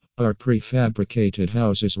Are prefabricated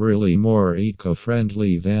houses really more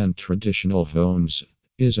eco-friendly than traditional homes?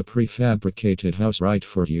 Is a prefabricated house right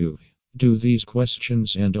for you? Do these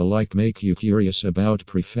questions and alike make you curious about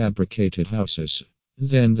prefabricated houses?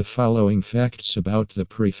 Then the following facts about the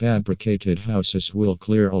prefabricated houses will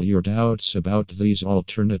clear all your doubts about these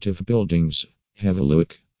alternative buildings. Have a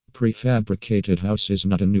look. Prefabricated house is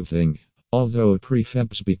not a new thing. Although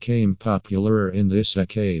prefabs became popular in this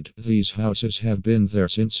decade, these houses have been there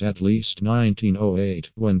since at least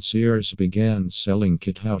 1908, when Sears began selling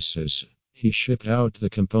kit houses. He shipped out the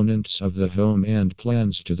components of the home and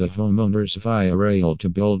plans to the homeowners via rail to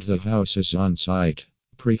build the houses on site.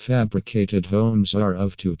 Prefabricated homes are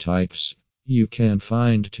of two types. You can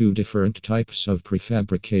find two different types of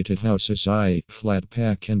prefabricated houses: flat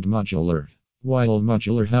pack and modular. While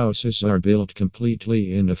modular houses are built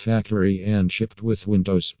completely in a factory and shipped with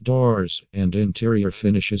windows, doors, and interior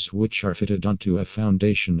finishes which are fitted onto a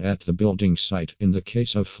foundation at the building site. In the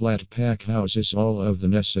case of flat pack houses, all of the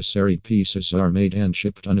necessary pieces are made and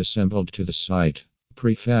shipped unassembled to the site.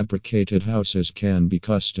 Prefabricated houses can be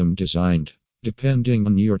custom designed. Depending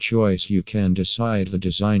on your choice, you can decide the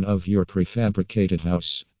design of your prefabricated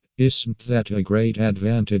house. Isn't that a great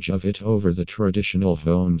advantage of it over the traditional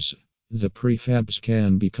homes? The prefabs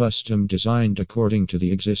can be custom designed according to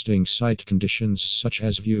the existing site conditions such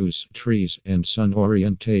as views, trees, and sun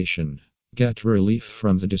orientation. Get relief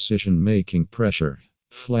from the decision-making pressure.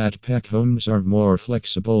 Flat pack homes are more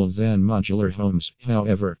flexible than modular homes.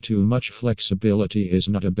 However, too much flexibility is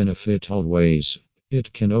not a benefit always.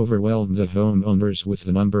 It can overwhelm the homeowners with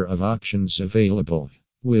the number of options available.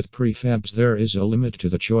 With prefabs, there is a limit to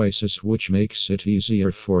the choices, which makes it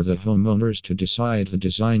easier for the homeowners to decide the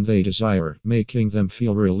design they desire, making them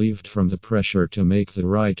feel relieved from the pressure to make the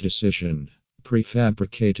right decision.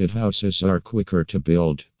 Prefabricated houses are quicker to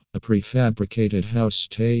build. A prefabricated house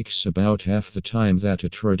takes about half the time that a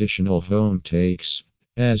traditional home takes.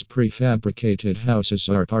 As prefabricated houses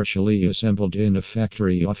are partially assembled in a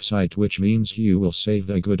factory off-site, which means you will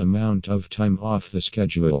save a good amount of time off the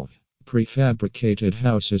schedule. Prefabricated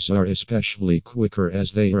houses are especially quicker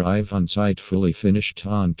as they arrive on site fully finished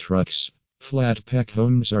on trucks. Flat pack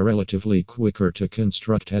homes are relatively quicker to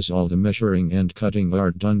construct as all the measuring and cutting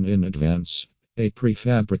are done in advance. A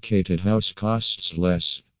prefabricated house costs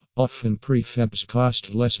less. Often prefabs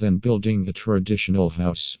cost less than building a traditional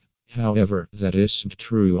house. However, that isn't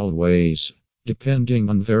true always. Depending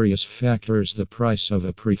on various factors, the price of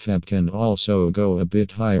a prefab can also go a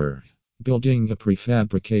bit higher. Building a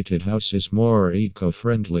prefabricated house is more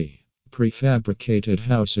eco-friendly. Prefabricated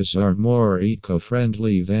houses are more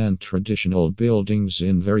eco-friendly than traditional buildings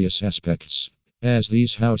in various aspects. As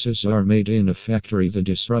these houses are made in a factory, the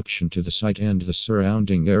disruption to the site and the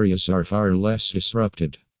surrounding areas are far less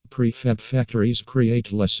disrupted. Prefab factories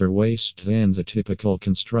create lesser waste than the typical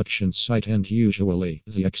construction site, and usually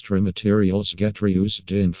the extra materials get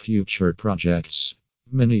reused in future projects.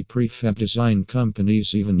 Many prefab design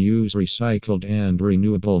companies even use recycled and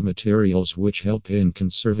renewable materials, which help in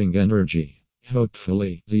conserving energy.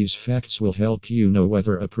 Hopefully, these facts will help you know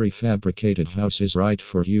whether a prefabricated house is right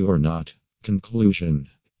for you or not. Conclusion: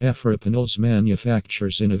 Prefabricated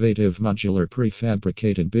manufactures innovative modular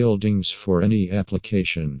prefabricated buildings for any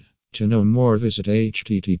application. To know more, visit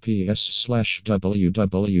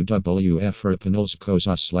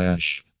https://www.prefabricated.co/.